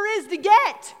else there is to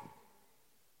get.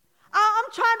 I'm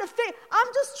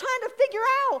just trying to figure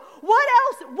out what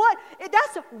else,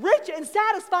 that's rich and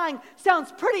satisfying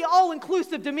sounds pretty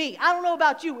all-inclusive to me. I don't know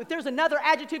about you. If there's another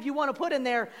adjective you want to put in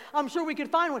there, I'm sure we could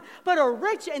find one. But a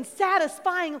rich and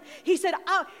satisfying, he said,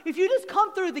 if you just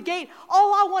come through the gate,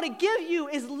 all I want to give you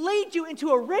is lead you into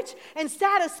a rich and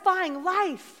satisfying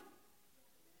life.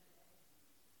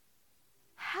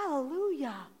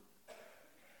 Hallelujah.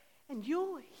 And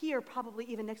you'll hear probably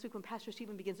even next week when Pastor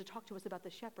Stephen begins to talk to us about the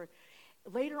shepherd.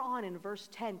 Later on in verse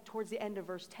 10, towards the end of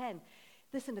verse 10,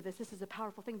 Listen to this. This is a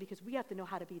powerful thing because we have to know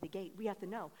how to be the gate. We have to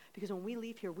know because when we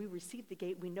leave here, we receive the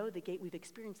gate. We know the gate. We've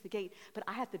experienced the gate. But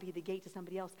I have to be the gate to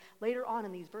somebody else. Later on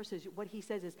in these verses, what he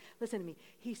says is, listen to me.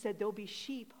 He said, there'll be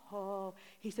sheep. Oh,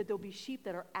 he said, there'll be sheep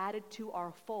that are added to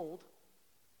our fold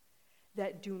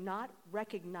that do not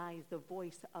recognize the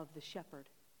voice of the shepherd.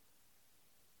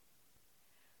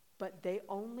 But they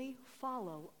only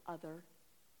follow other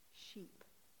sheep.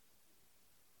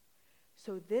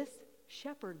 So this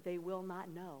shepherd they will not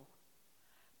know,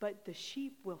 but the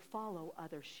sheep will follow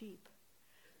other sheep.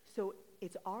 So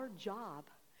it's our job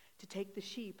to take the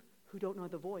sheep who don't know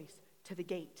the voice to the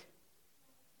gate.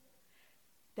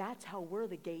 That's how we're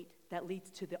the gate that leads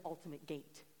to the ultimate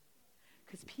gate.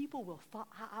 Because people will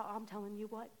I'm telling you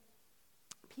what,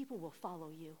 people will follow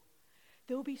you.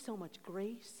 There'll be so much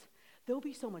grace. There'll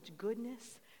be so much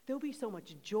goodness. There'll be so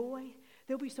much joy.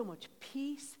 There'll be so much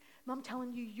peace. I'm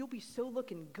telling you, you'll be so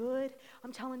looking good.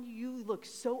 I'm telling you, you look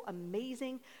so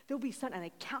amazing. There'll be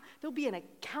a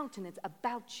countenance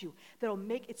about you that'll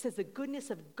make, it says the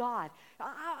goodness of God.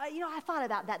 I thought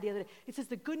about that the other day. It says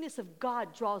the goodness of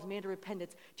God draws man to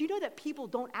repentance. Do you know that people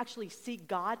don't actually see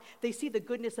God? They see the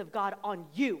goodness of God on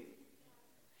you.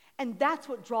 And that's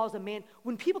what draws a man.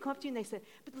 When people come up to you and they say,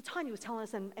 but Latanya was telling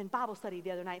us in Bible study the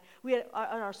other night, we had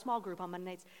our small group on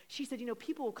Monday nights, she said,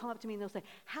 people will come up to me and they'll say,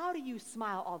 how do you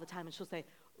smile all the time? And she'll say,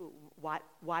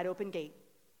 wide open gate.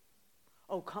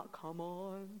 Oh, come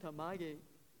on to my gate.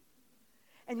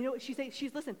 And you know what she's saying?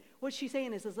 What she's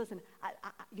saying is listen,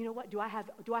 you know what? Do I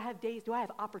have days? Do I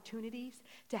have opportunities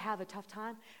to have a tough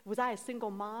time? Was I a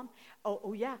single mom?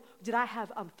 Oh yeah. Did I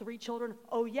have 3 children?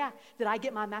 Oh yeah. Did I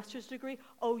get my master's degree?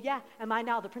 Oh yeah. Am I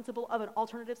now the principal of an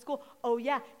alternative school? Oh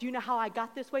yeah. Do you know how I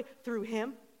got this way? Through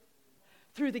him?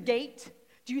 Through the gate?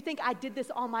 Do you think I did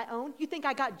this on my own? You think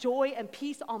I got joy and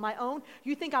peace on my own?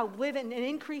 You think I live in an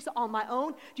increase on my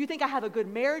own? Do you think I have a good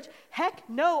marriage? Heck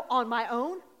no, on my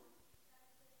own.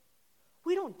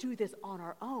 We don't do this on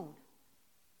our own.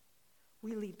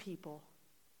 We lead people.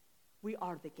 We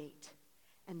are the gate.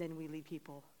 And then we lead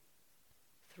people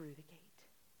through the gate.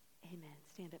 Amen.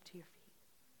 Stand up to your feet.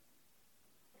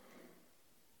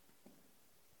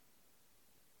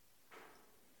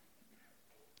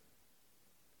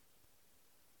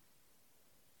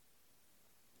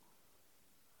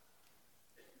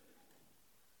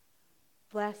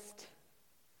 Blessed,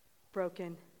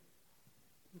 broken,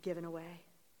 given away.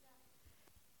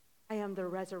 I am the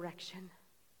resurrection.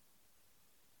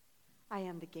 I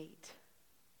am the gate.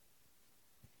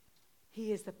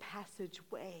 He is the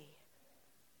passageway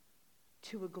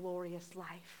to a glorious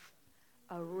life,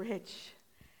 a rich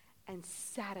and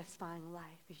satisfying life.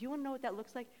 If you want to know what that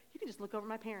looks like, you can just look over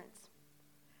my parents.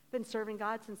 I've been serving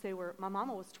God since my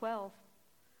mama was 12.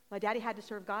 My daddy had to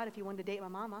serve God if he wanted to date my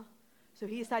mama, so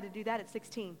he decided to do that at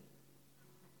 16.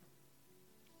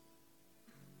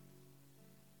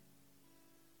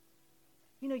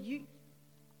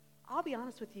 I'll be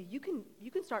honest with you, you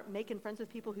can start making friends with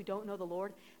people who don't know the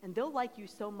Lord, and they'll like you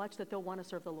so much that they'll want to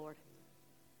serve the Lord.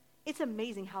 It's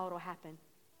amazing how it'll happen.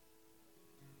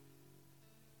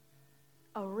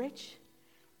 A rich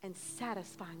and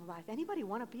satisfying life. Anybody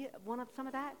want some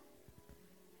of that?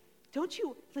 Don't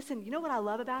you, listen, you know what I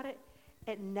love about it?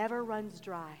 It never runs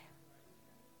dry.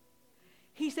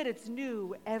 He said it's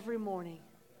new every morning.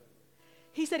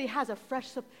 He said he has a fresh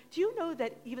supply. Do you know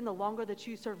that even the longer that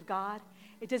you serve God,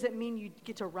 it doesn't mean you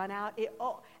get to run out.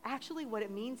 Actually, what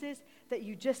it means is that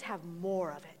you just have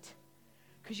more of it.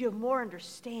 Because you have more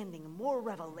understanding, more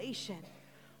revelation,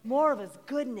 more of his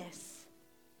goodness.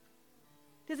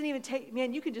 It doesn't even take,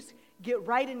 man, you can just get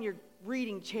right in your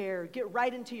reading chair, get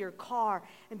right into your car,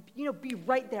 and, be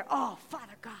right there. Oh,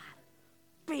 Father God,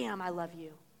 bam, I love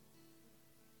you.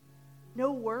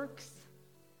 No works.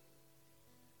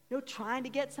 No trying to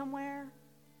get somewhere.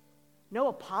 No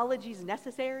apologies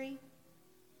necessary.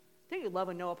 Don't you love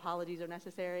when no apologies are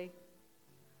necessary?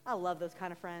 I love those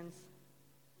kind of friends.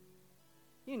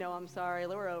 I'm sorry.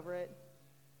 We're over it.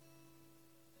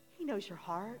 He knows your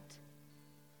heart.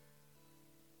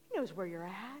 He knows where you're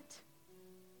at.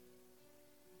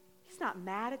 He's not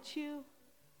mad at you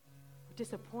or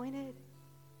disappointed.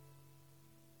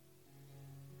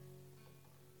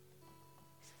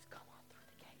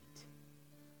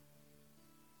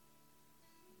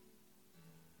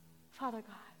 Father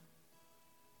God,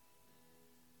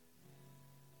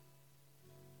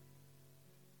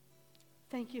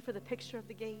 thank you for the picture of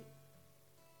the gate.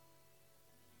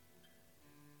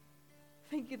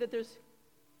 Thank you that there's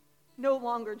no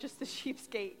longer just the sheep's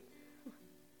gate.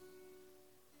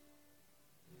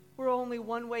 We're only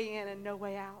one way in and no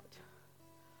way out.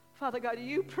 Father God,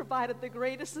 you provided the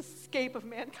greatest escape of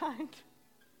mankind.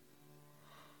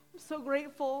 I'm so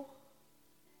grateful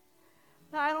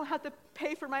that I don't have to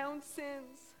pay for my own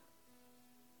sins.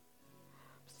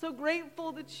 I'm so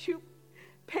grateful that you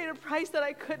paid a price that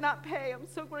I could not pay. I'm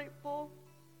so grateful.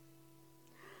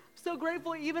 I'm so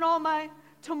grateful even all my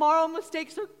tomorrow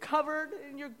mistakes are covered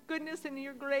in your goodness and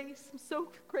your grace. I'm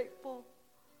so grateful.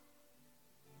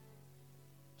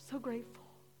 I'm so grateful.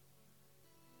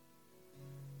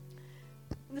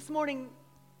 And this morning,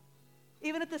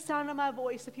 even at the sound of my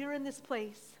voice, if you're in this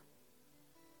place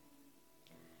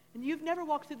and you've never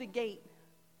walked through the gate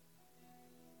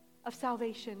of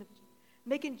salvation,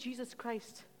 making Jesus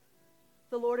Christ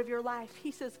the Lord of your life, he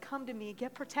says, come to me,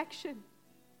 get protection,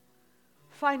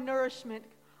 find nourishment.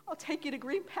 I'll take you to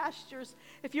green pastures.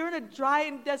 If you're in a dry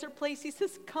and desert place, he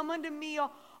says, come unto me,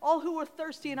 all who are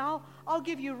thirsty, and I'll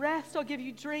give you rest, I'll give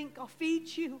you drink, I'll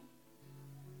feed you.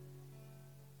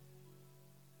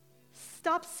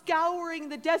 Stop scouring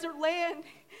the desert land.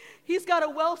 He's got a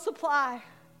well supply.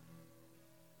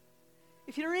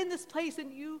 If you're in this place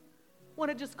and you want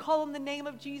to just call on the name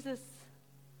of Jesus,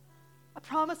 I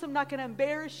promise I'm not going to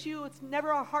embarrass you. It's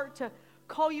never our heart to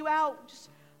call you out. Just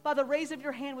by the raise of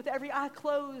your hand with every eye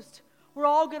closed, we're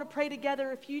all going to pray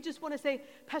together. If you just want to say,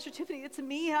 Pastor Tiffany, it's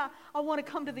me. I want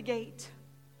to come to the gate.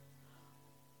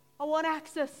 I want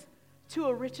access to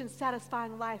a rich and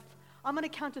satisfying life. I'm going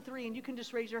to count to 3 and you can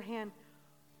just raise your hand.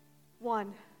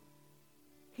 1,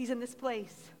 he's in this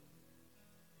place.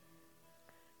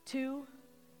 2,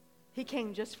 he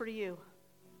came just for you.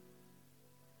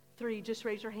 3, just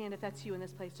raise your hand if that's you in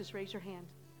this place. Just raise your hand.